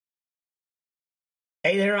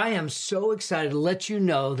Hey there, I am so excited to let you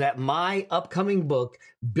know that my upcoming book,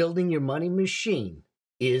 Building Your Money Machine,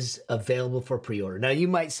 is available for pre-order. Now, you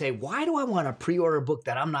might say, why do I want to pre-order a book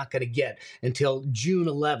that I'm not going to get until June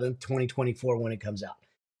 11th, 2024 when it comes out?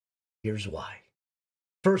 Here's why.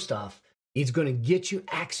 First off, it's going to get you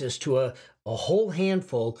access to a whole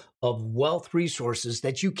handful of wealth resources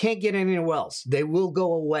that you can't get anywhere else. They will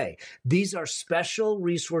go away. These are special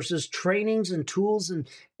resources, trainings, and tools and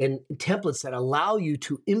templates that allow you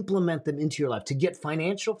to implement them into your life, to get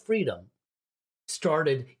financial freedom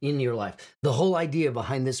started in your life. The whole idea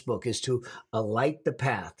behind this book is to light the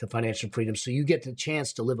path to financial freedom so you get the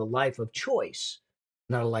chance to live a life of choice,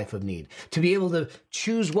 not a life of need. To be able to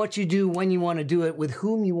choose what you do, when you want to do it, with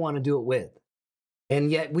whom you want to do it with.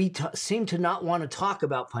 And yet we seem to not want to talk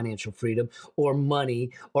about financial freedom or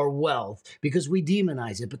money or wealth because we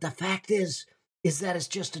demonize it. But the fact is that it's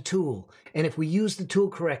just a tool. And if we use the tool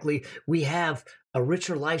correctly, we have a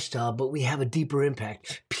richer lifestyle, but we have a deeper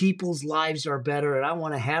impact. People's lives are better. And I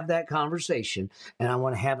want to have that conversation. And I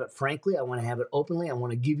want to have it frankly. I want to have it openly. I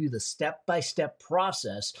want to give you the step-by-step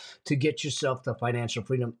process to get yourself to financial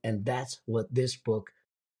freedom. And that's what this book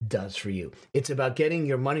does for you. It's about getting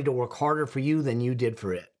your money to work harder for you than you did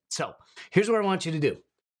for it. So here's what I want you to do.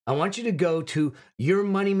 I want you to go to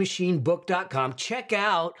yourmoneymachinebook.com. Check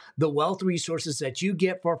out the wealth resources that you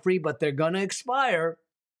get for free, but they're going to expire.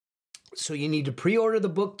 So you need to pre-order the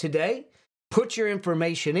book today, put your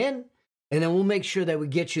information in, and then we'll make sure that we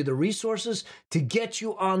get you the resources to get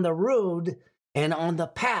you on the road and on the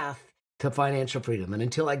path to financial freedom. And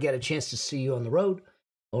until I get a chance to see you on the road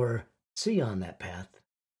or see you on that path,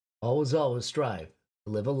 always strive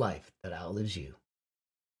to live a life that outlives you.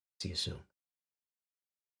 See you soon.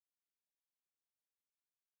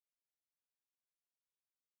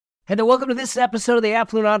 Hey there, welcome to this episode of the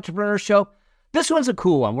Affluent Entrepreneur Show. This one's a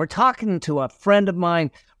cool one. We're talking to a friend of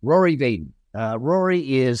mine, Rory Vaden. Rory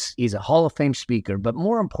he's a Hall of Fame speaker, but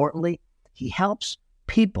more importantly, he helps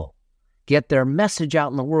people get their message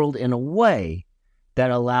out in the world in a way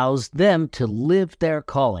that allows them to live their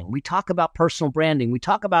calling. We talk about personal branding. We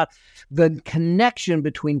talk about the connection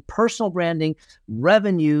between personal branding,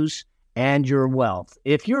 revenues, and your wealth.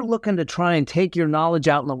 If you're looking to try and take your knowledge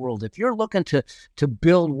out in the world, if you're looking to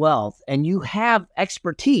build wealth and you have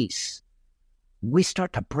expertise, we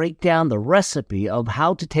start to break down the recipe of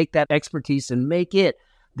how to take that expertise and make it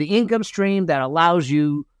the income stream that allows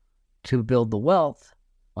you to build the wealth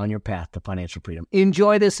on your path to financial freedom.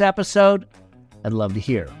 Enjoy this episode. I'd love to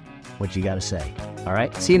hear what you got to say. All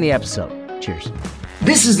right, see you in the episode. Cheers.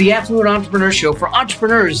 This is the Affluent Entrepreneur Show for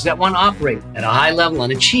entrepreneurs that want to operate at a high level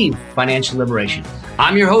and achieve financial liberation.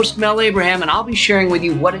 I'm your host, Mel Abraham, and I'll be sharing with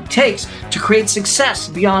you what it takes to create success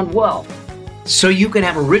beyond wealth so you can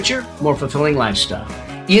have a richer, more fulfilling lifestyle.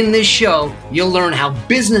 In this show, you'll learn how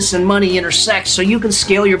business and money intersect so you can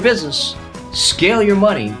scale your business, scale your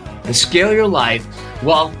money, and scale your life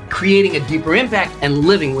while creating a deeper impact and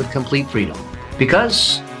living with complete freedom.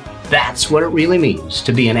 Because that's what it really means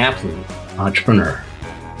to be an affluent entrepreneur.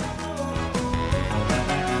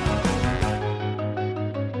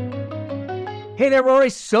 Hey there, Rory.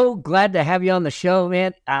 So glad to have you on the show,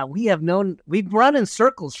 man. We've run in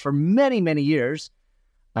circles for many, many years,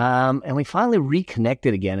 and we finally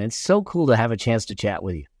reconnected again. It's so cool to have a chance to chat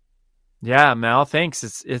with you. Yeah, Mel,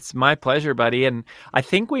 thanks. It's my pleasure, buddy. And I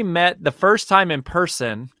think we met the first time in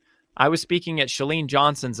person. I was speaking at Chalene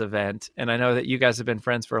Johnson's event, and I know that you guys have been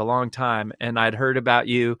friends for a long time, and I'd heard about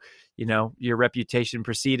you. You know, your reputation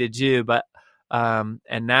preceded you, but and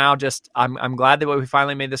now I'm glad that we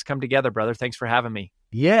finally made this come together, brother. Thanks for having me.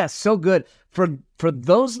 Yeah, so good. For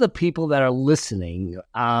those of the people that are listening,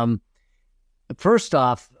 first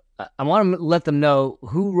off, I want to let them know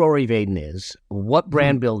who Rory Vaden is, what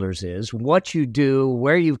Brand Builders is, what you do,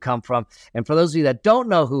 where you've come from. And for those of you that don't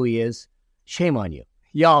know who he is, shame on you.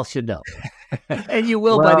 Y'all should know. And you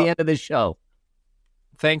will by the end of this show.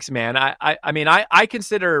 Thanks, man. I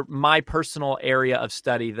consider my personal area of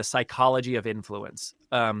study the psychology of influence,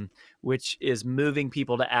 which is moving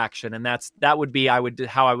people to action. And that would be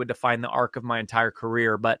how I would define the arc of my entire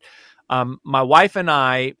career. But my wife and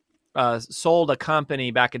I sold a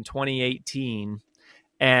company back in 2018.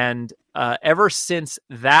 And ever since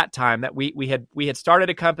that time that we had started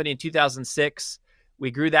a company in 2006, we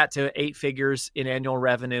grew that to 8 figures in annual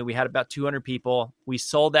revenue. We had about 200 people. We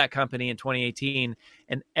sold that company in 2018.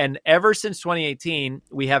 And ever since 2018,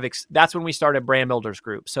 that's when we started Brand Builders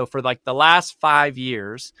Group. So for like the last 5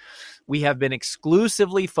 years, we have been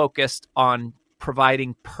exclusively focused on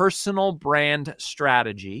providing personal brand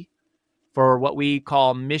strategy for what we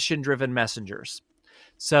call mission-driven messengers.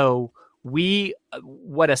 So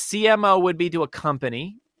what a CMO would be to a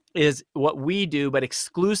company is what we do, but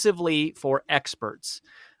exclusively for experts.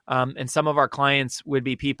 And some of our clients would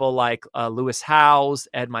be people like Lewis Howes,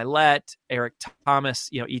 Ed Milet, Eric Thomas,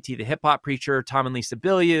 E.T. the Hip Hop Preacher, Tom and Lisa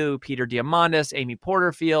Bilyeu, Peter Diamandis, Amy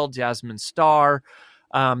Porterfield, Jasmine Starr,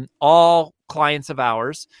 all clients of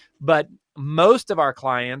ours. But most of our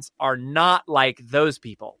clients are not like those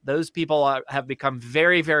people. Those people have become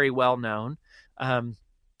very, very well known.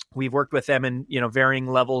 We've worked with them in varying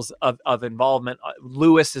levels of involvement.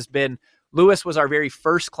 Lewis was our very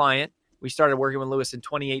first client. We started working with Lewis in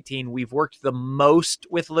 2018. We've worked the most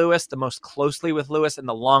with Lewis, the most closely with Lewis, and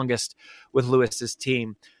the longest with Lewis's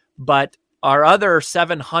team. But our other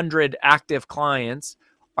 700 active clients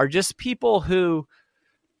are just people who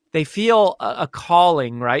they feel a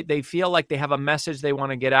calling, right? They feel like they have a message they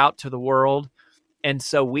want to get out to the world. And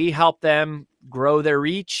so we help them grow their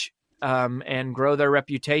reach and grow their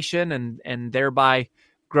reputation and thereby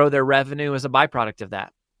grow their revenue as a byproduct of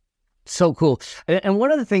that. So cool. And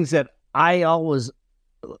one of the things that I always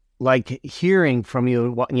like hearing from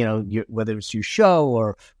you, whether it's your show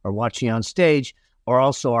or watching on stage, or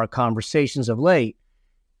also our conversations of late,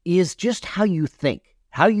 is just how you think,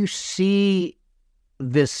 how you see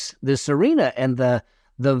this arena, and the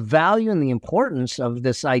value and the importance of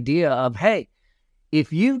this idea of, hey,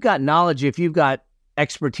 if you've got knowledge, if you've got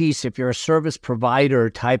expertise, if you're a service provider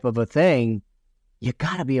type of a thing, you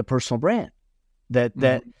got to be a personal brand.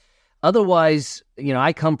 That otherwise,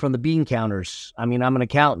 I come from the bean counters. I mean, I'm an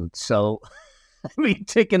accountant, so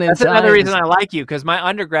ticking in That's time. another reason I like you, because my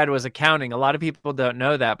undergrad was accounting. A lot of people don't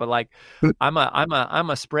know that, but like I'm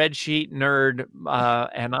a spreadsheet nerd,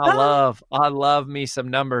 and I love me some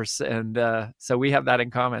numbers, and so we have that in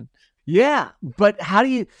common. Yeah, but how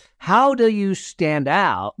do you stand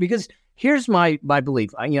out? Because here's my belief.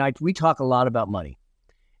 We talk a lot about money,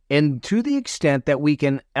 and to the extent that we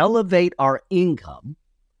can elevate our income,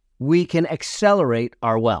 we can accelerate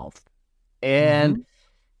our wealth. And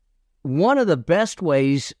one of the best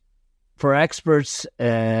ways for experts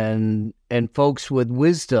and folks with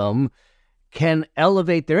wisdom can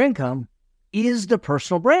elevate their income is the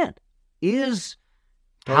personal brand, is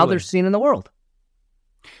how they're seen in the world.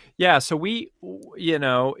 Yeah. So we,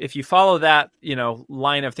 if you follow that,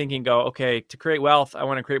 line of thinking, go, okay, to create wealth, I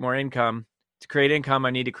want to create more income. To create income,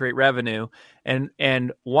 I need to create revenue.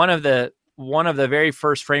 And one of the very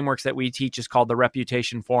first frameworks that we teach is called the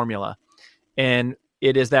reputation formula. And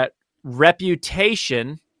it is that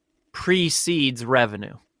reputation precedes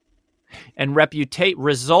revenue, and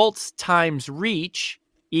results times reach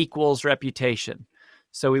equals reputation.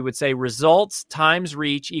 So we would say results times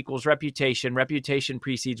reach equals reputation. Reputation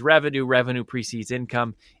precedes revenue. Revenue precedes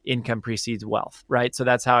income. Income precedes wealth, right? So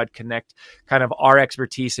that's how I'd connect kind of our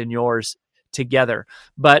expertise and yours together.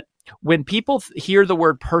 But when people hear the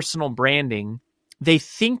word personal branding, they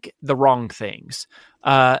think the wrong things.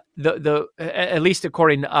 At least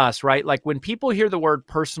according to us, right? Like when people hear the word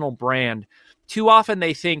personal brand, too often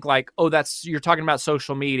they think like, oh, you're talking about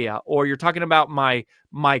social media, or you're talking about my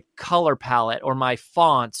color palette, or my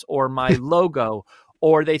fonts, or my logo,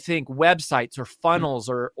 or they think websites or funnels,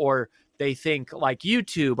 or they think like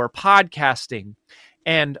YouTube or podcasting.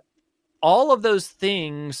 And all of those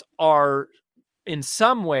things are in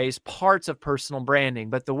some ways parts of personal branding.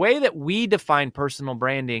 But the way that we define personal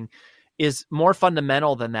branding is more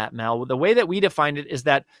fundamental than that, Mel. The way that we define it is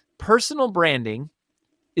that personal branding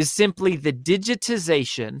is simply the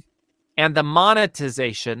digitization and the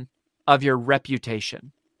monetization of your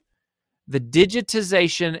reputation. The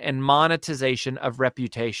digitization and monetization of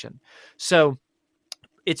reputation. So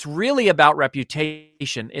it's really about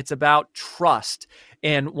reputation. It's about trust.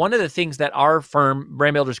 And one of the things that our firm,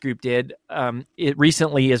 Brand Builders Group, did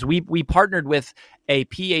recently is we partnered with a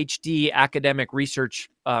PhD academic research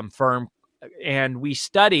firm, and we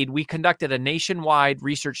conducted a nationwide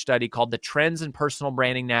research study called the Trends in Personal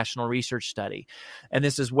Branding National Research Study. And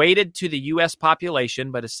this is weighted to the U.S.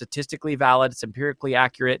 population, but it's statistically valid. It's empirically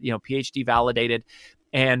accurate, PhD validated.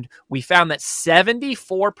 And we found that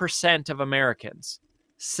 74% of Americans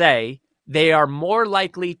say they are more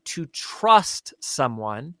likely to trust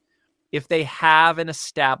someone if they have an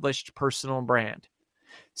established personal brand.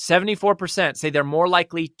 74% say they're more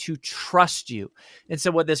likely to trust you. And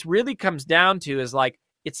so what this really comes down to is like,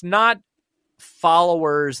 it's not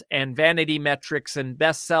followers and vanity metrics and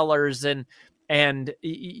bestsellers and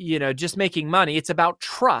just making money. It's about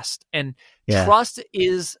trust, and trust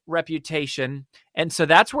is reputation. And so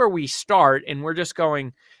that's where we start. And we're just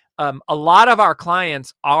going, a lot of our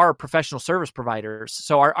clients are professional service providers.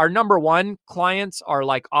 So our number one clients are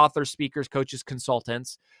like authors, speakers, coaches,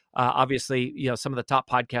 consultants. Obviously, some of the top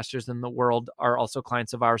podcasters in the world are also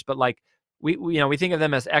clients of ours, but like we think of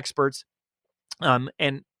them as experts.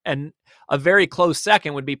 And a very close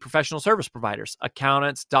second would be professional service providers,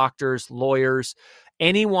 accountants, doctors, lawyers,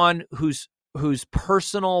 anyone whose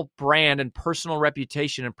personal brand and personal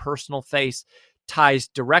reputation and personal face ties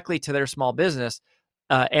directly to their small business,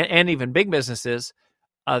 and even big businesses.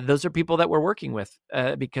 Those are people that we're working with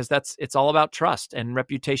because it's all about trust, and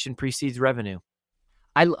reputation precedes revenue.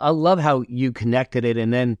 I love how you connected it,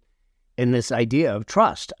 and then in this idea of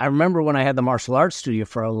trust. I remember when I had the martial arts studio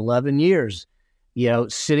for 11 years,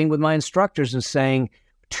 sitting with my instructors and saying,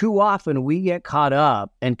 too often we get caught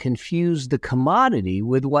up and confuse the commodity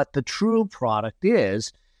with what the true product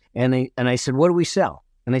is. And I said, what do we sell?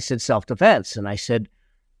 And they said, self-defense. And I said,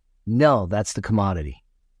 no, that's the commodity.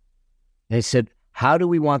 And they said, how do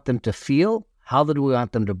we want them to feel? How do we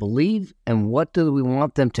want them to believe? And what do we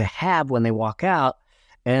want them to have when they walk out?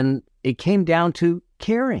 And it came down to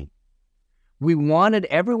caring. We wanted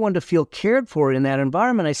everyone to feel cared for in that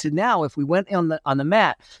environment. I said, now, if we went on the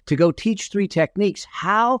mat to go teach 3 techniques,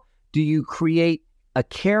 how do you create a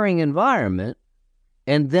caring environment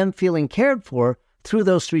and them feeling cared for through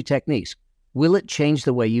those 3 techniques? Will it change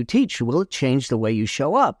the way you teach? Will it change the way you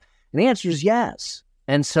show up? And the answer is yes.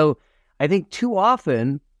 And so I think too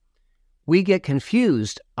often we get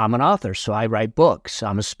confused. I'm an author, so I write books.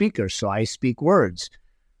 I'm a speaker, so I speak words.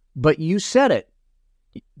 But you said it.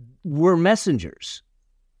 We're messengers.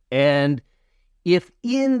 And if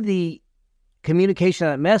in the communication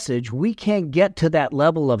of that message, we can't get to that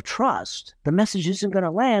level of trust, the message isn't going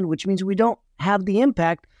to land, which means we don't have the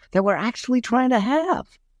impact that we're actually trying to have.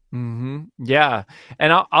 Mm-hmm. Yeah.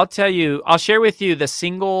 And I'll share with you the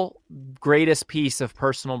single greatest piece of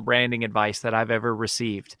personal branding advice that I've ever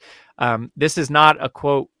received. This is not a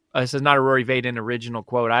quote. This is not a Rory Vaden original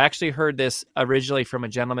quote. I actually heard this originally from a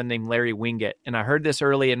gentleman named Larry Winget, and I heard this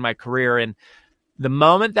early in my career. And the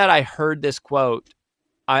moment that I heard this quote,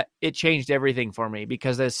 it changed everything for me,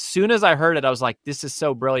 because as soon as I heard it, I was like, this is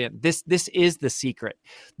so brilliant. This is the secret.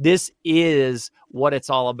 This is what it's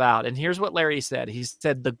all about. And here's what Larry said. He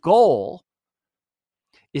said, the goal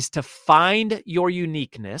is to find your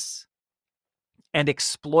uniqueness and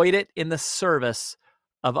exploit it in the service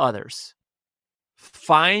of others.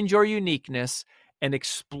 Find your uniqueness and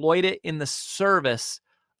exploit it in the service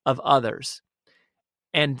of others.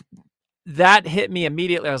 And that hit me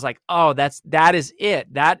immediately. I was like, oh, that is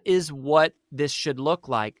it. That is what this should look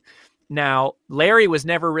like. Now, Larry was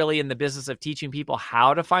never really in the business of teaching people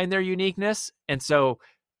how to find their uniqueness. And so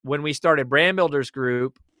when we started Brand Builders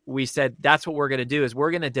Group, we said, that's what we're going to do, is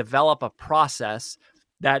we're going to develop a process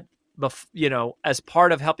that, as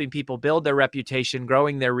part of helping people build their reputation,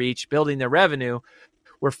 growing their reach, building their revenue,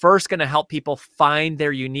 we're first going to help people find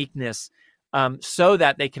their uniqueness so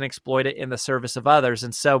that they can exploit it in the service of others.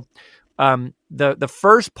 And so the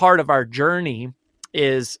first part of our journey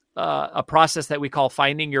is a process that we call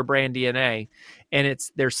Finding Your Brand DNA. And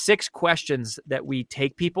there's 6 questions that we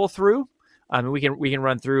take people through. We can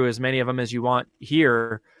run through as many of them as you want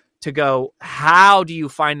here to go, how do you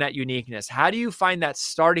find that uniqueness? How do you find that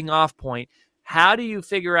starting off point? How do you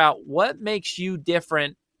figure out what makes you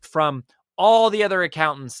different from all the other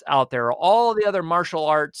accountants out there, or all the other martial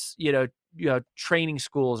arts, training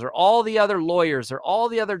schools, or all the other lawyers, or all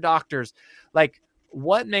the other doctors? Like,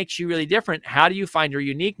 what makes you really different? How do you find your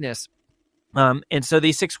uniqueness? And so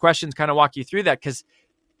these 6 questions kind of walk you through that, because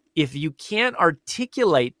if you can't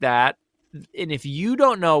articulate that, and if you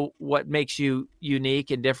don't know what makes you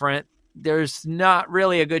unique and different, there's not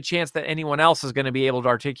really a good chance that anyone else is going to be able to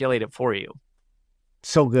articulate it for you.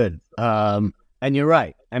 So good. And you're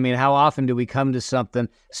right. I mean, how often do we come to something,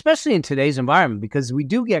 especially in today's environment, because we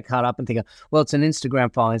do get caught up and think, well, it's an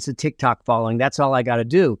Instagram following, it's a TikTok following, that's all I got to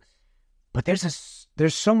do. But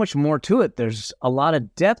there's so much more to it. There's a lot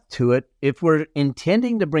of depth to it. If we're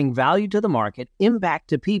intending to bring value to the market,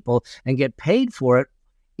 impact to people, and get paid for it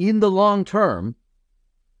in the long term,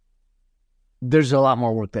 there's a lot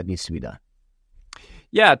more work that needs to be done.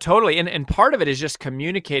 Yeah, totally. And part of it is just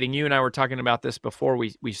communicating. You and I were talking about this before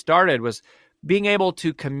we started, was being able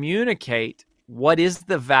to communicate what is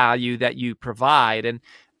the value that you provide.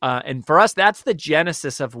 And for us, that's the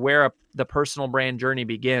genesis of where the personal brand journey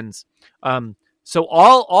begins. So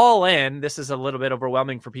all in, this is a little bit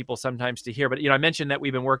overwhelming for people sometimes to hear, but I mentioned that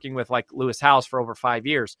we've been working with like Lewis Howes for over 5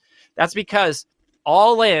 years. That's because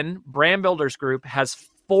all in, Brand Builders Group has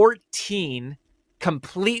 14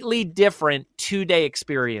 completely different 2-day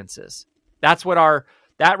experiences. That's what our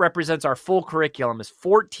That represents our full curriculum, is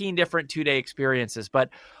 14 different 2-day experiences. But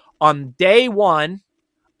on day one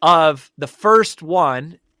of the first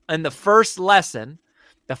one and the first lesson,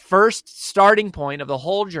 the first starting point of the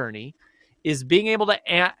whole journey is being able to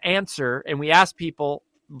answer, and we ask people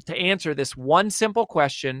to answer this one simple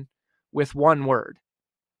question with one word.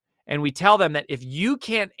 And we tell them that if you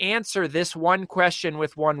can't answer this one question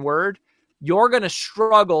with one word, you're going to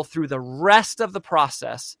struggle through the rest of the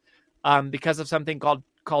process because of something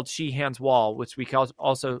called Sheehan's Wall, which we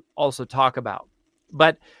also talk about.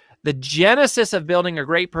 But the genesis of building a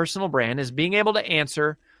great personal brand is being able to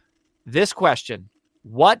answer this question: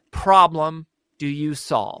 what problem do you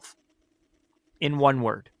solve? In one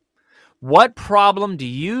word. What problem do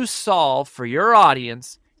you solve for your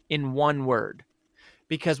audience in one word?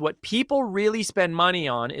 Because what people really spend money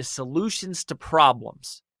on is solutions to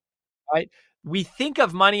problems, right? We think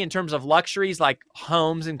of money in terms of luxuries like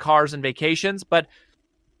homes and cars and vacations, but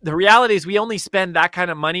the reality is we only spend that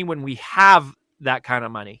kind of money when we have that kind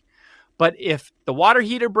of money. But if the water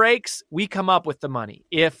heater breaks, we come up with the money.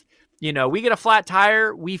 If we get a flat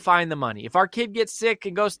tire, we find the money. If our kid gets sick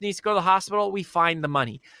and needs to go to the hospital, we find the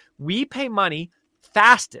money. We pay money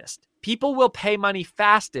fastest. People will pay money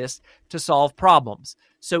fastest to solve problems.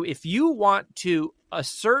 So if you want to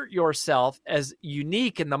assert yourself as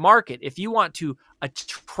unique in the market, if you want to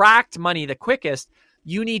attract money the quickest,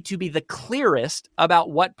 you need to be the clearest about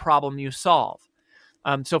what problem you solve.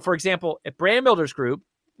 So for example, at Brand Builders Group,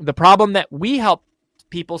 the problem that we help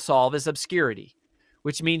people solve is obscurity,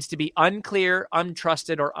 which means to be unclear,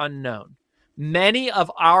 untrusted, or unknown. Many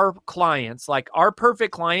of our clients, like our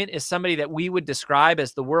perfect client, is somebody that we would describe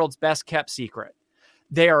as the world's best kept secret.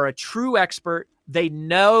 They are a true expert. They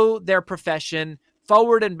know their profession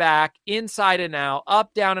forward and back, inside and out,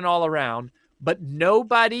 up, down, and all around. But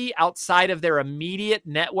nobody outside of their immediate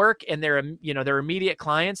network and their immediate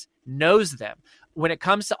clients knows them. When it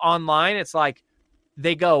comes to online, it's like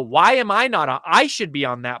they go, why am I not on? I should be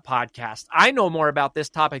on that podcast. I know more about this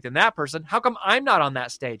topic than that person. How come I'm not on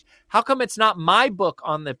that stage? How come it's not my book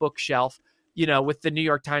on the bookshelf, with the New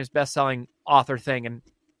York Times bestselling author thing? And,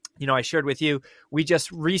 I shared with you, we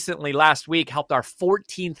just recently last week helped our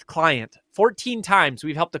 14th client. 14 times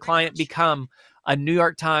we've helped a client become a New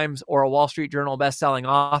York Times or a Wall Street Journal bestselling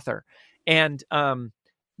author. And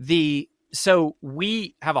so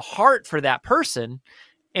we have a heart for that person.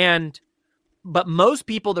 But most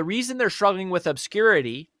people, the reason they're struggling with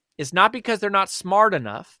obscurity is not because they're not smart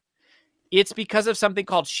enough. It's because of something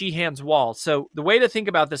called Sheehan's Wall. So the way to think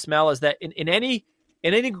about this, Mel, is that in any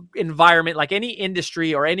environment, like any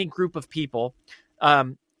industry or any group of people,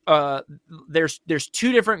 there's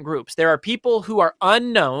two different groups. There are people who are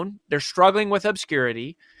unknown. They're struggling with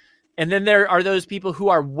obscurity. And then there are those people who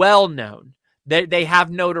are well-known. They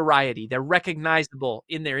have notoriety. They're recognizable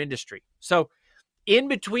in their industry. So in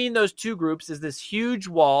between those two groups is this huge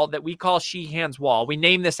wall that we call Sheehan's Wall. We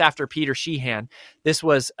named this after Peter Sheehan. This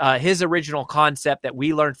was his original concept that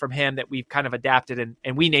we learned from him that we've kind of adapted,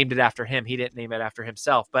 and we named it after him. He didn't name it after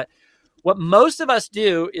himself. But what most of us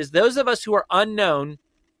do is those of us who are unknown,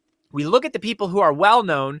 we look at the people who are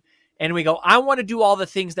well-known and we go, I want to do all the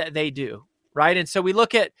things that they do, right? And so we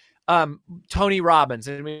look at Tony Robbins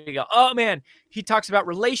and we go, oh man, he talks about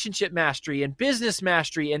relationship mastery and business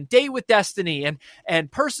mastery and date with destiny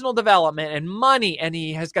and personal development and money. And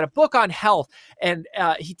he has got a book on health and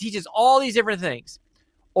he teaches all these different things.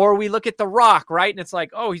 Or we look at The Rock, right? And it's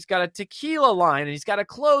like, oh, he's got a tequila line and he's got a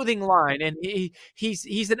clothing line and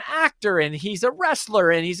he's an actor and he's a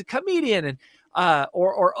wrestler and he's a comedian and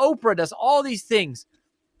or Oprah does all these things.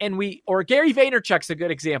 Or Gary Vaynerchuk's a good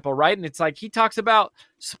example, right? And it's like he talks about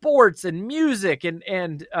sports and music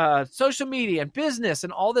and social media and business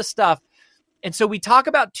and all this stuff. And so we talk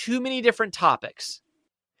about too many different topics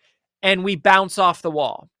and we bounce off the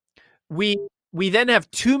wall. We then have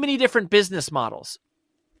too many different business models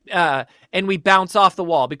and we bounce off the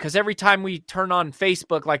wall because every time we turn on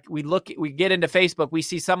Facebook, like we get into Facebook, we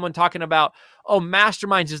see someone talking about, oh,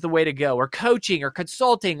 masterminds is the way to go, or coaching or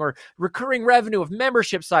consulting or recurring revenue of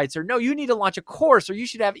membership sites, or no, you need to launch a course or you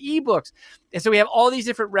should have ebooks. And so we have all these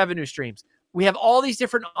different revenue streams. We have all these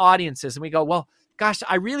different audiences and we go, well, gosh,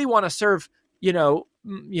 I really want to serve,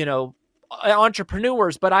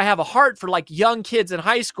 entrepreneurs, but I have a heart for like young kids in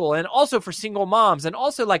high school and also for single moms and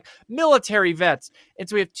also like military vets. And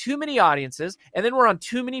so we have too many audiences and then we're on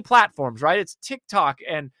too many platforms, right? It's TikTok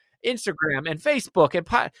and Instagram and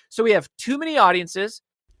Facebook. So we have too many audiences,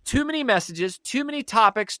 too many messages, too many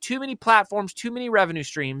topics, too many platforms, too many revenue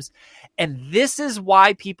streams. And this is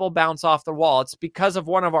why people bounce off the wall. It's because of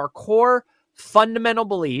one of our core fundamental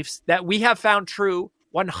beliefs that we have found true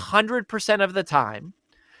 100% of the time.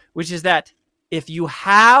 which is that if you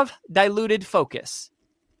have diluted focus,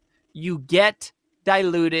 you get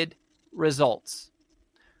diluted results.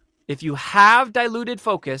 If you have diluted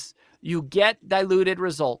focus, you get diluted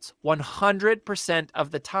results 100%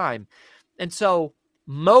 of the time. And so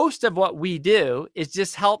most of what we do is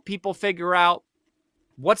just help people figure out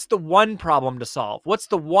what's the one problem to solve, what's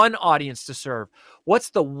the one audience to serve, what's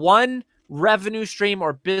the one revenue stream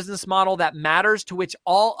or business model that matters to which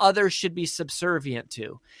all others should be subservient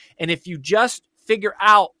to. And if you just figure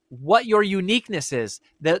out what your uniqueness is,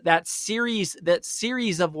 that series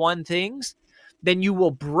of one things, then you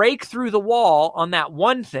will break through the wall on that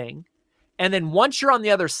one thing. And then once you're on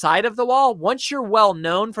the other side of the wall, once you're well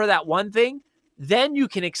known for that one thing, then you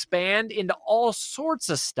can expand into all sorts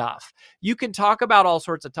of stuff. You can talk about all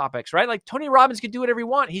sorts of topics, right? Like Tony Robbins can do whatever he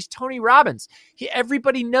wants. He's Tony Robbins.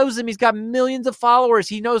 Everybody knows him. He's got millions of followers.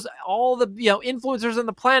 He knows all the influencers on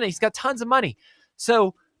the planet. He's got tons of money.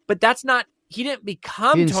 So, but that's not, he didn't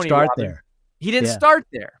become Tony Robbins. There. He didn't start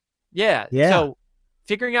there. Yeah. So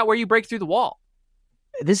figuring out where you break through the wall.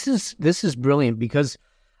 This is brilliant because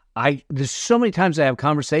there's so many times I have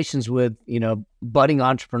conversations with, budding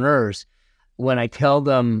entrepreneurs when I tell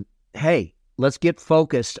them, hey, let's get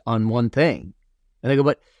focused on one thing. And they go,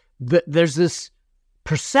 but there's this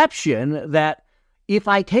perception that if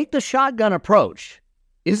I take the shotgun approach,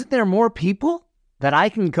 isn't there more people that I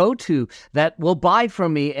can go to that will buy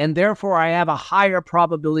from me and therefore I have a higher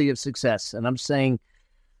probability of success? And I'm saying,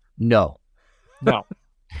 no.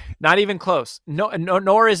 Not even close. No,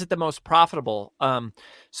 nor is it the most profitable.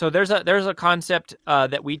 So there's a concept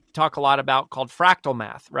that we talk a lot about called fractal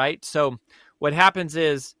math, right? So what happens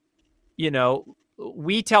is,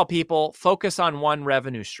 we tell people focus on one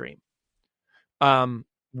revenue stream.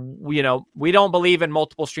 We don't believe in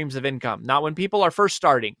multiple streams of income. Not when people are first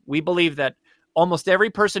starting. We believe that almost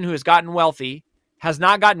every person who has gotten wealthy has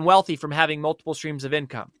not gotten wealthy from having multiple streams of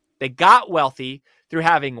income. They got wealthy through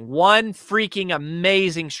having one freaking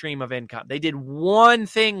amazing stream of income. They did one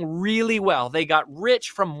thing really well. They got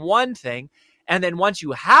rich from one thing. And then once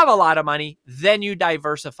you have a lot of money, then you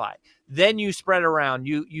diversify. Then you spread around.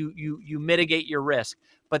 You mitigate your risk.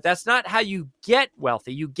 But that's not how you get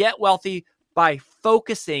wealthy. You get wealthy by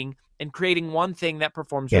focusing and creating one thing that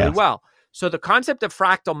performs really well. So the concept of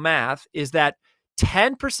fractal math is that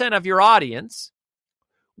 10% of your audience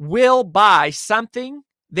will buy something.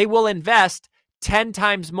 They will invest 10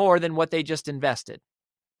 times more than what they just invested.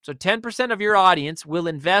 So 10% of your audience will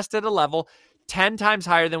invest at a level 10 times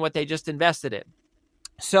higher than what they just invested in.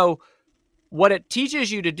 So what it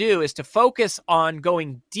teaches you to do is to focus on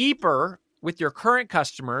going deeper with your current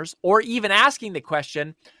customers, or even asking the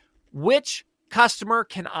question, which customer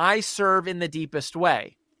can I serve in the deepest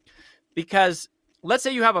way? Because let's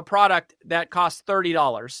say you have a product that costs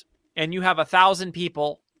 $30 and you have 1,000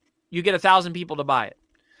 people, you get 1,000 people to buy it.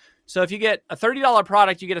 So if you get a $30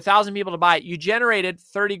 product, you get 1,000 people to buy it, you generated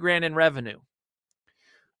 30 grand in revenue.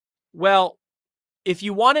 Well, if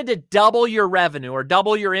you wanted to double your revenue or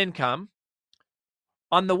double your income,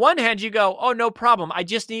 on the one hand, you go, oh, no problem. I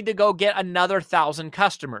just need to go get another 1,000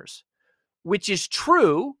 customers, which is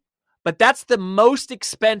true, but that's the most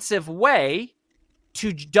expensive way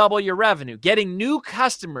to double your revenue. Getting new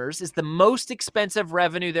customers is the most expensive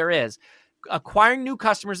revenue there is. Acquiring new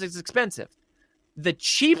customers is expensive. The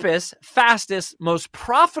cheapest, fastest, most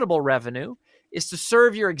profitable revenue is to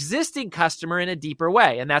serve your existing customer in a deeper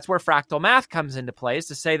way. And that's where fractal math comes into play, is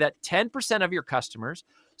to say that 10% of your customers,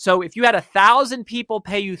 so if you had 1,000 people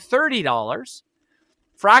pay you $30,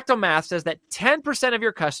 fractal math says that 10% of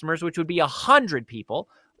your customers, which would be 100 people,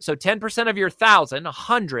 so 10% of your 1,000,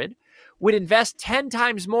 100, would invest 10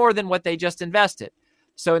 times more than what they just invested.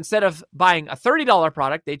 So instead of buying a $30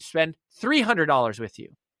 product, they'd spend $300 with you.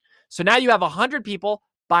 So now you have 100 people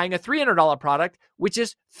buying a $300 product, which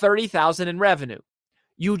is $30,000 in revenue.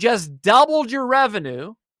 You just doubled your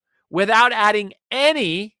revenue without adding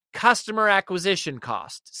any customer acquisition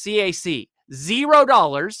cost, CAC,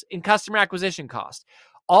 $0 in customer acquisition cost.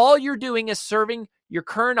 All you're doing is serving your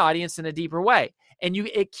current audience in a deeper way. And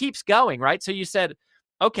it keeps going, right? So you said,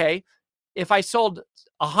 okay, if I sold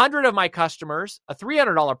 100 of my customers a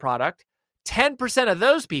 $300 product, 10% of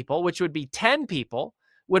those people, which would be 10 people,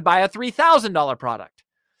 would buy a $3,000 product.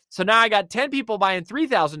 So now I got 10 people buying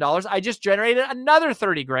 $3,000. I just generated another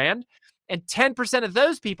 30 grand. And 10% of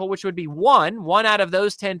those people, which would be one out of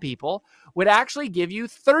those 10 people, would actually give you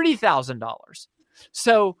 $30,000.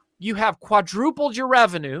 So you have quadrupled your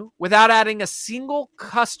revenue without adding a single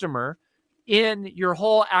customer in your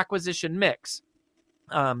whole acquisition mix.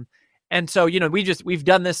 And so, we've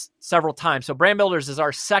done this several times. So Brand Builders is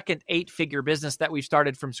our second 8-figure business that we've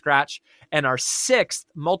started from scratch and our 6th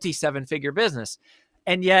multi-7-figure business.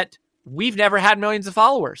 And yet we've never had millions of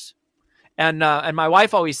followers. And my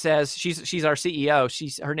wife always says, she's our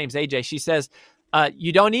CEO. Her name's AJ. She says,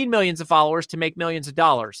 you don't need millions of followers to make millions of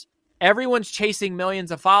dollars. Everyone's chasing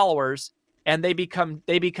millions of followers and they become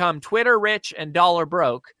Twitter rich and dollar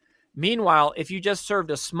broke. Meanwhile, if you just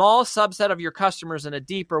served a small subset of your customers in a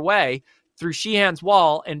deeper way through Sheehan's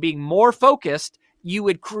Wall and being more focused, you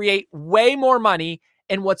would create way more money.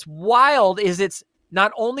 And what's wild is it's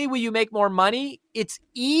not only will you make more money, it's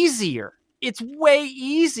easier. It's way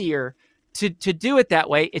easier to do it that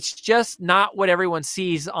way. It's just not what everyone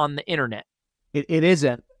sees on the internet. It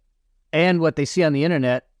isn't. And what they see on the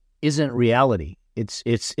internet isn't reality.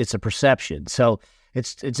 It's a perception. So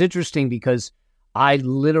it's interesting because I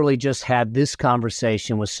literally just had this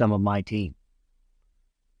conversation with some of my team.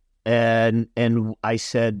 And I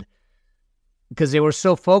said, because they were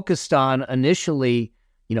so focused on initially,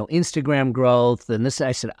 Instagram growth and this,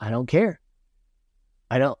 I said, I don't care.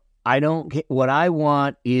 I don't care. What I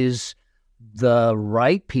want is the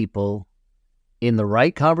right people in the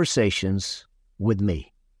right conversations with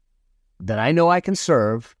me that I know I can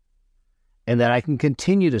serve and that I can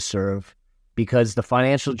continue to serve, because the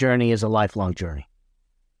financial journey is a lifelong journey.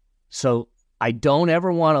 So I don't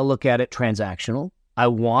ever want to look at it transactional. I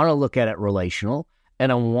want to look at it relational,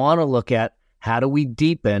 and I want to look at how do we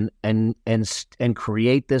deepen and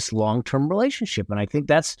create this long-term relationship. And I think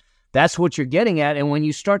that's what you're getting at. And when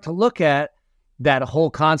you start to look at that whole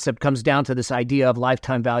concept, comes down to this idea of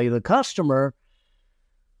lifetime value of the customer,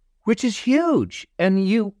 which is huge. And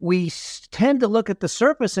we tend to look at the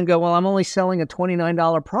surface and go, well, I'm only selling a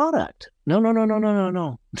 $29 product.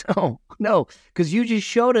 No. Because you just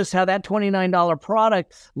showed us how that $29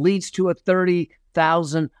 product leads to a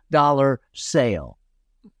 $30,000 sale.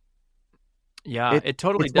 Yeah, it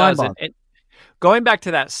totally does. And going back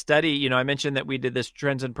to that study, I mentioned that we did this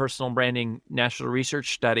Trends in Personal Branding National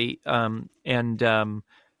Research Study, and the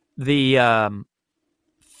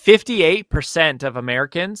 58% of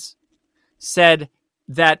Americans said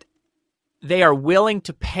that they are willing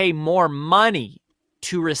to pay more money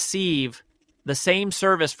to receive the same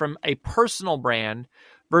service from a personal brand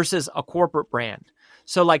versus a corporate brand.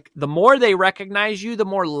 So the more they recognize you, the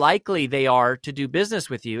more likely they are to do business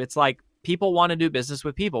with you. It's like people want to do business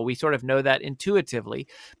with people. We sort of know that intuitively,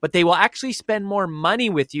 but they will actually spend more money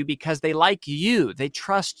with you because they like you. They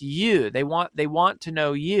trust you. They want to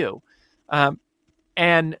know you.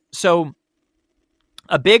 And so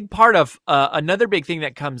a big part of another big thing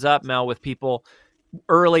that comes up, Mel, with people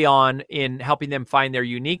early on in helping them find their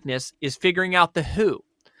uniqueness is figuring out the who.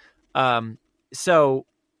 So,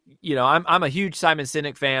 I'm a huge Simon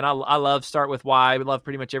Sinek fan. I love Start With Why. I love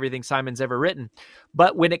pretty much everything Simon's ever written.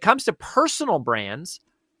 But when it comes to personal brands,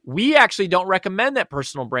 we actually don't recommend that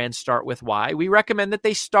personal brands start with why. We recommend that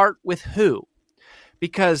they start with who.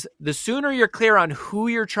 Because the sooner you're clear on who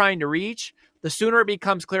you're trying to reach, the sooner it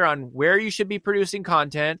becomes clear on where you should be producing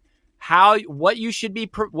content, what you should be,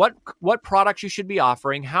 what products you should be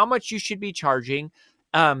offering, how much you should be charging.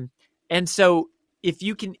 And so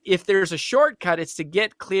if there's a shortcut, it's to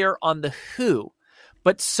get clear on the who.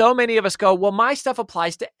 But so many of us go, well, my stuff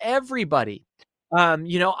applies to everybody. I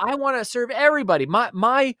want to serve everybody.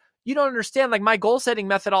 You don't understand, my goal setting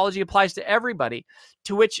methodology applies to everybody,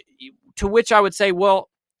 to which I would say, well,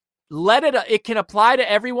 it can apply to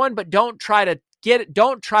everyone, but don't try to get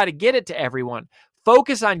it to everyone.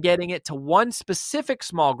 Focus on getting it to one specific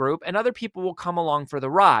small group, and other people will come along for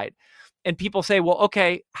the ride. And people say, well,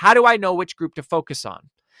 okay, how do I know which group to focus on?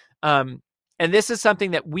 And this is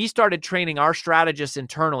something that we started training our strategists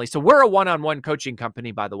internally. So we're a one-on-one coaching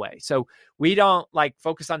company, by the way. So we don't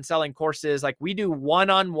focus on selling courses. We do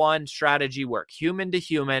one-on-one strategy work, human to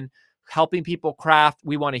human, helping people craft.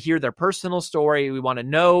 We want to hear their personal story. We want to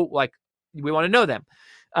know, them.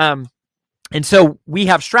 And so we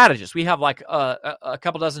have strategists. We have a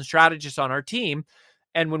couple dozen strategists on our team.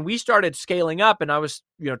 And when we started scaling up and I was,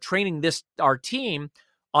 training our team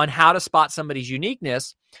on how to spot somebody's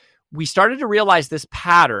uniqueness, we started to realize this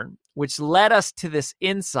pattern, which led us to this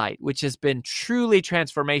insight, which has been truly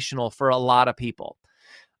transformational for a lot of people.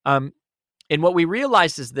 And what we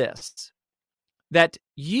realized is this, that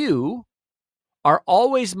you are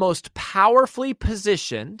always most powerfully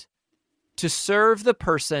positioned to serve the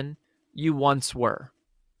person you once were.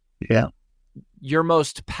 Yeah. You're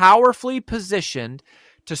most powerfully positioned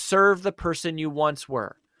to serve the person you once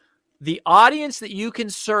were. The audience that you can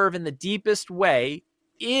serve in the deepest way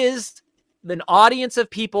is an audience of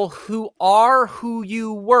people who are who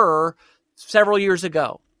you were several years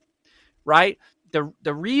ago. right?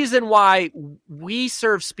 The reason why we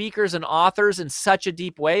serve speakers and authors in such a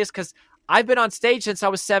deep way is because I've been on stage since I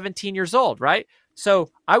was 17 years old, right?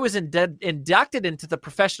 So I was inducted into the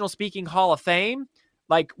Professional Speaking Hall of Fame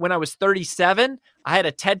like when I was 37. I had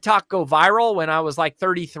a TED Talk go viral when I was like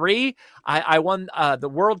 33. I won the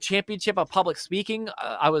World Championship of Public Speaking.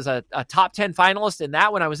 I was a top 10 finalist in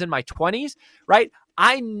that when I was in my 20s, right?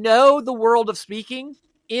 I know the world of speaking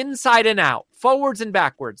inside and out, forwards and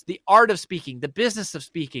backwards, the art of speaking, the business of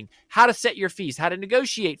speaking, how to set your fees, how to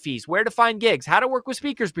negotiate fees, where to find gigs, how to work with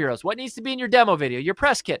speakers bureaus, what needs to be in your demo video, your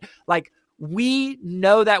press kit. Like, we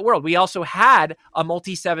know that world. We also had a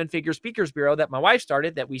multi-7-figure speakers bureau that my wife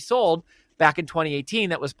started that we sold back in 2018.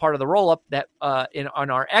 That was part of the roll-up that on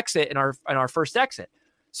our exit, in our first exit.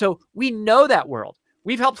 So we know that world.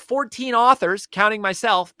 We've helped 14 authors, counting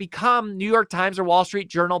myself, become New York Times or Wall Street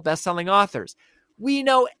Journal bestselling authors. We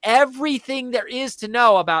know everything there is to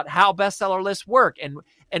know about how bestseller lists work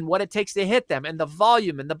and what it takes to hit them, and the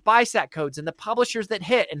volume and the BISAC codes and the publishers that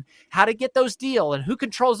hit and how to get those deals and who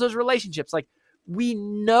controls those relationships. Like, we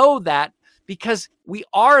know that because we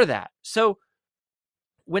are that. So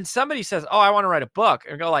when somebody says, oh, I want to write a book,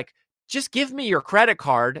 and go like, just give me your credit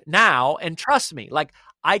card now and trust me. Like,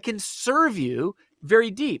 I can serve you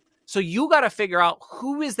very deep. So you got to figure out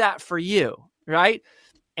who is that for you, right?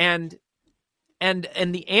 And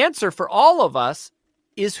the answer for all of us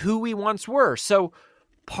is who we once were. So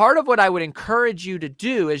part of what I would encourage you to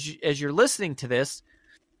do as you're listening to this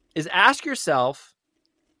is ask yourself,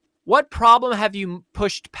 what problem have you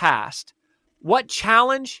pushed past? What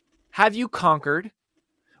challenge have you conquered?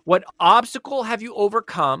 What obstacle have you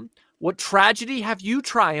overcome? What tragedy have you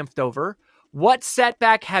triumphed over? What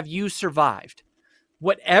setback have you survived?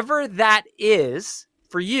 Whatever that is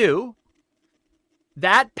for you,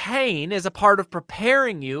 that pain is a part of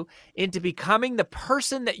preparing you into becoming the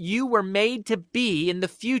person that you were made to be in the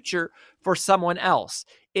future for someone else.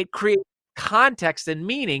 It creates context and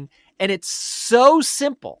meaning, and it's so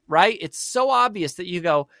simple, right? It's so obvious that you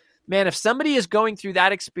go, man, if somebody is going through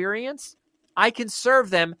that experience, I can serve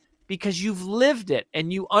them because you've lived it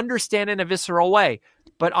and you understand in a visceral way.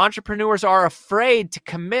 But entrepreneurs are afraid to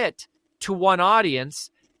commit to one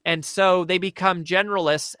audience, and so they become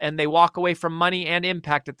generalists and they walk away from money and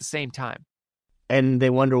impact at the same time. And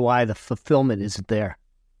they wonder why the fulfillment isn't there.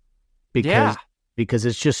 Because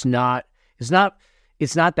it's just not, it's not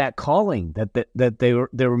that calling that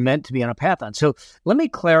they were meant to be on a path on. So let me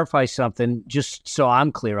clarify something just so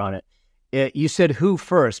I'm clear on it. You said who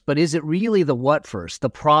first, but is it really the what first, the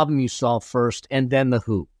problem you solve first, and then the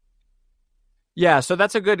who? Yeah, so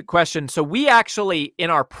that's a good question. So we actually, in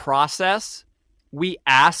our process, we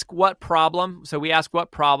ask what problem. So we ask, what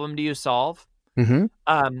problem do you solve?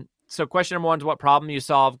 Mm-hmm. So question number 1 is what problem you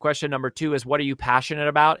solve. Question number 2 is what are you passionate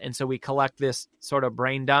about? And so we collect this sort of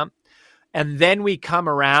brain dump. And then we come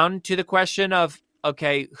around to the question of,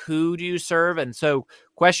 okay, who do you serve? And so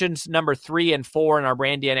questions number 3 and 4 in our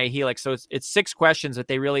brand DNA helix. So it's 6 questions that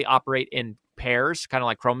they really operate in pairs, kind of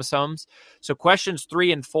like chromosomes. So questions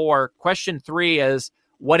 3 and 4, question 3 is,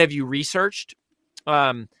 what have you researched?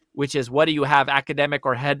 Which is, what do you have academic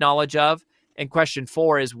or head knowledge of? And question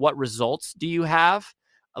 4 is, what results do you have?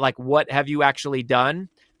 Like, what have you actually done?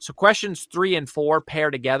 So questions 3 and 4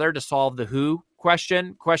 pair together to solve the who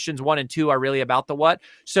question. Questions 1 and 2 are really about the what.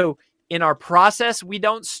 So in our process, we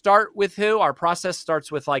don't start with who. Our process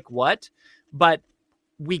starts with like what, but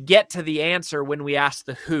we get to the answer when we ask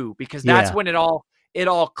the who, because that's when it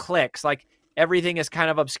all clicks. Like, everything is kind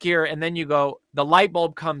of obscure. And then you go, the light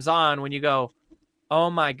bulb comes on when you go, oh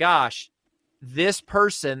my gosh, this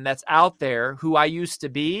person that's out there who I used to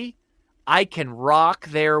be, I can rock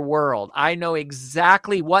their world. I know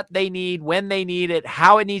exactly what they need, when they need it,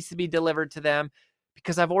 how it needs to be delivered to them,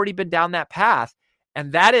 because I've already been down that path.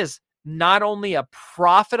 And that is not only a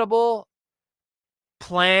profitable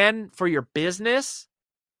plan for your business,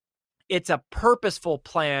 it's a purposeful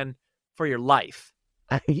plan for your life.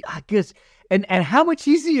 I guess, and how much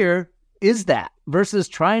easier is that versus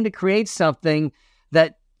trying to create something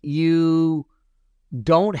that you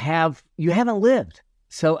haven't lived.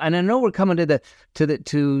 So, and I know we're coming to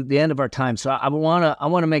the end of our time. So I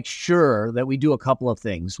want to make sure that we do a couple of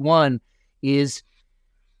things. One is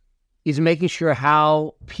making sure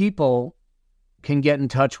how people can get in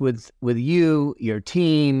touch with you, your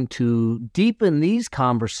team, to deepen these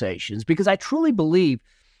conversations, because I truly believe,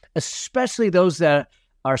 especially those that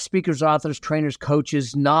are speakers, authors, trainers,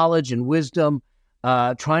 coaches, knowledge and wisdom,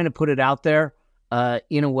 trying to put it out there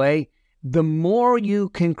in a way, the more you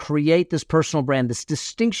can create this personal brand, this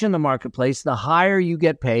distinction in the marketplace, the higher you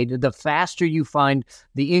get paid, the faster you find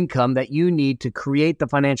the income that you need to create the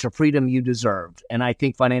financial freedom you deserve. And I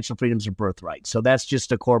think financial freedom is a birthright. So that's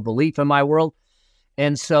just a core belief in my world.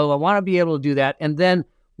 And so I want to be able to do that. And then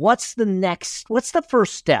what's the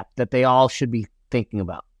first step that they all should be thinking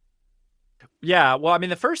about? Yeah. Well, I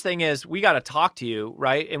mean, the first thing is we got to talk to you,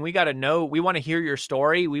 right? And we got to know, we want to hear your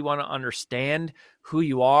story. We want to understand who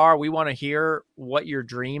you are. We want to hear what your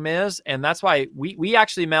dream is. And that's why we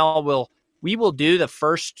actually, Mel, we will do the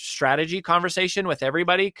first strategy conversation with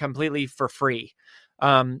everybody completely for free.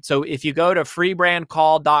 So if you go to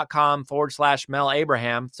freebrandcall.com/Mel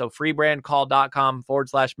Abraham, so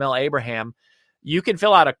freebrandcall.com/Mel Abraham, you can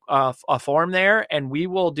fill out a form there and we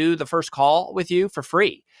will do the first call with you for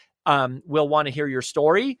free. We'll want to hear your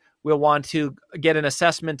story. We'll want to get an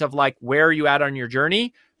assessment of like, where are you at on your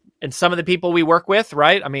journey? And some of the people we work with,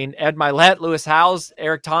 right? I mean, Ed Milet, Lewis Howes,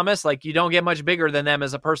 Eric Thomas, like you don't get much bigger than them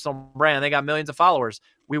as a personal brand. They got millions of followers.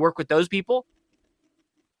 We work with those people.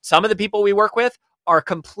 Some of the people we work with are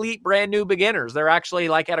complete brand new beginners. They're actually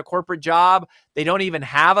like at a corporate job. They don't even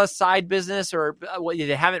have a side business or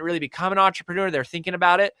they haven't really become an entrepreneur. They're thinking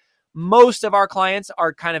about it. Most of our clients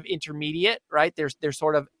are kind of intermediate, right? They're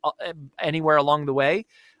sort of anywhere along the way.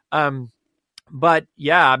 But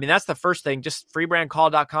yeah, I mean, that's the first thing. Just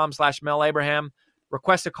freebrandcall.com/Mel Abraham,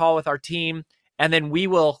 request a call with our team. And then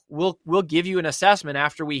we'll give you an assessment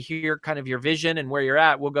after we hear kind of your vision and where you're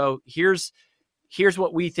at. We'll go, here's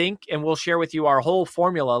what we think. And we'll share with you our whole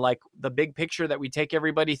formula, like the big picture that we take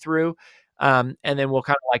everybody through. And then we'll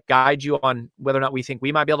kind of like guide you on whether or not we think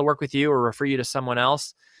we might be able to work with you or refer you to someone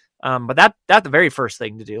else. But that's the very first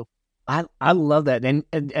thing to do. I love that.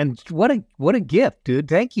 And what a gift, dude.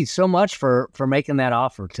 Thank you so much for making that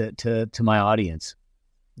offer to my audience.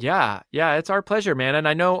 Yeah. It's our pleasure, man. And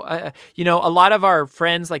I know, a lot of our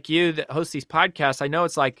friends like you that host these podcasts, I know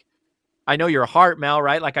it's like, I know your heart, Mel,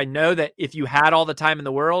 right? Like I know that if you had all the time in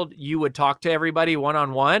the world, you would talk to everybody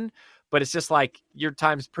one-on-one, but it's just like your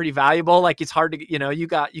time's pretty valuable. Like it's hard to, you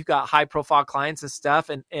got high profile clients and stuff.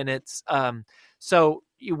 And it's, so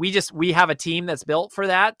we have a team that's built for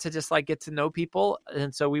that to just like get to know people.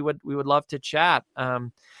 And so we would love to chat.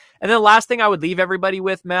 And then the last thing I would leave everybody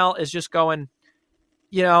with, Mel, is just going,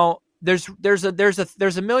 there's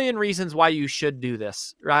a million reasons why you should do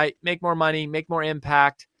this, right? Make more money, make more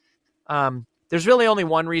impact. There's really only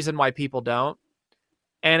one reason why people don't.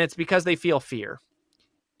 And it's because they feel fear.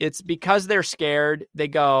 It's because they're scared. They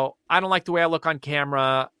go, I don't like the way I look on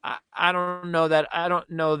camera. I don't know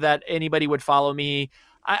that anybody would follow me.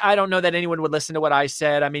 I don't know that anyone would listen to what I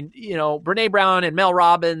said. I mean, Brene Brown and Mel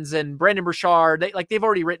Robbins and Brendon Burchard, they've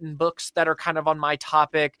already written books that are kind of on my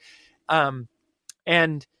topic. And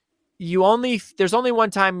there's only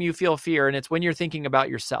one time you feel fear, and it's when you're thinking about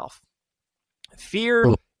yourself.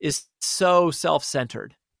 Fear is so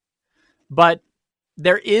self-centered, but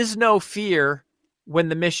there is no fear when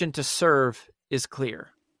the mission to serve is clear.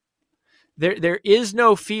 There is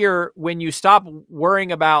no fear when you stop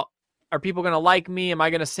worrying about, are people going to like me? Am I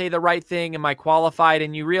going to say the right thing? Am I qualified?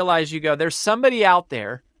 And you realize there's somebody out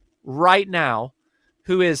there right now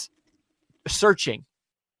who is searching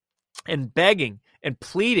and begging and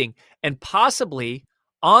pleading and possibly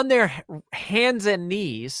on their hands and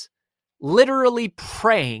knees, literally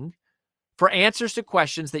praying for answers to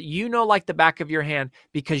questions that like the back of your hand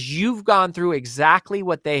because you've gone through exactly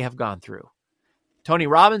what they have gone through. Tony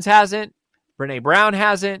Robbins hasn't. Brene Brown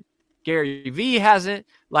hasn't. Gary Vee hasn't.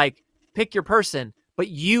 Like, pick your person, but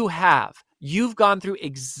you have. You've gone through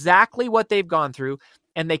exactly what they've gone through,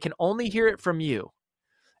 and they can only hear it from you.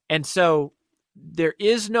 And so there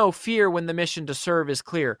is no fear when the mission to serve is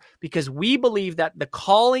clear, because we believe that the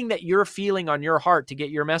calling that you're feeling on your heart to get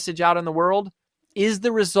your message out in the world is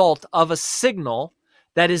the result of a signal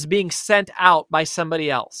that is being sent out by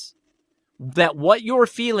somebody else. That what you're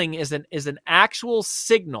feeling is an actual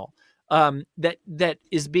signal that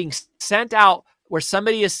is being sent out where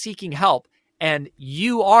somebody is seeking help, and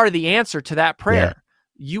you are the answer to that prayer. Yeah.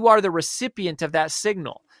 You are the recipient of that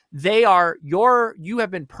signal. You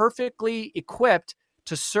have been perfectly equipped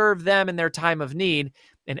to serve them in their time of need.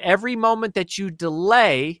 And every moment that you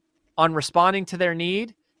delay on responding to their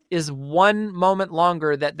need is one moment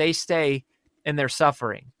longer that they stay in their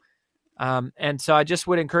suffering. And so I just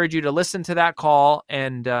would encourage you to listen to that call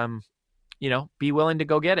and, be willing to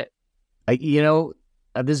go get it.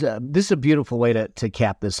 This is a beautiful way to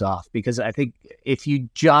cap this off, because I think if you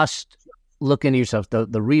just look into yourself,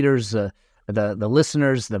 the readers, the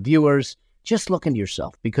listeners, the viewers, just look into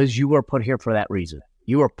yourself, because you were put here for that reason.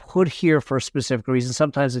 You are put here for a specific reason.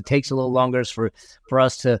 Sometimes it takes a little longer for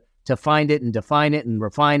us to to find it and define it and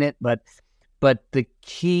refine it. But the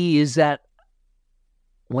key is that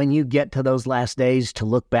when you get to those last days, to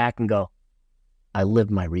look back and go, I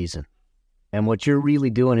lived my reason. And what you're really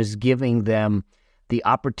doing is giving them the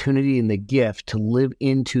opportunity and the gift to live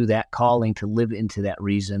into that calling, to live into that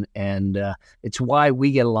reason. And it's why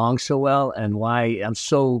we get along so well, and why I'm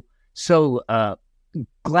so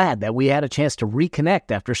glad that we had a chance to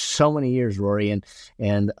reconnect after so many years, Rory,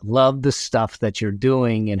 and love the stuff that you're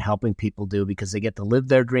doing and helping people do, because they get to live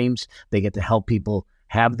their dreams. They get to help people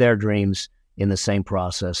have their dreams in the same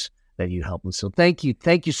process that you help them. So thank you.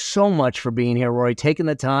 Thank you so much for being here, Rory, taking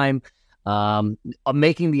the time,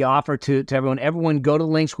 making the offer to everyone. Everyone go to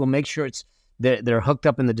links. We'll make sure they're hooked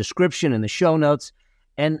up in the description and the show notes,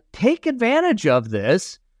 and take advantage of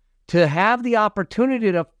this to have the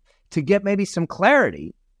opportunity to get maybe some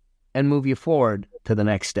clarity and move you forward to the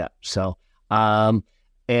next step. So, thank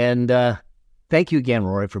you again,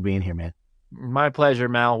 Rory, for being here, man. My pleasure,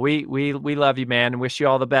 Mal. We love you, man, and wish you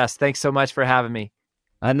all the best. Thanks so much for having me.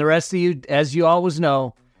 And the rest of you, as you always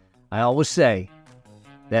know, I always say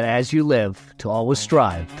that as you live, to always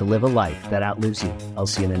strive to live a life that outlives you. I'll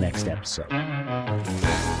see you in the next episode.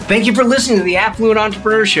 Thank you for listening to the Affluent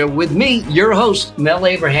Entrepreneur Show with me, your host, Mel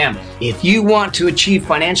Abraham. If you want to achieve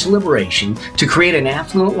financial liberation to create an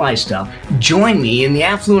affluent lifestyle, join me in the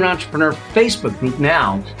Affluent Entrepreneur Facebook group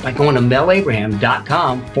now by going to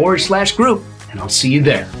melabraham.com/group, and I'll see you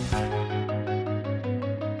there.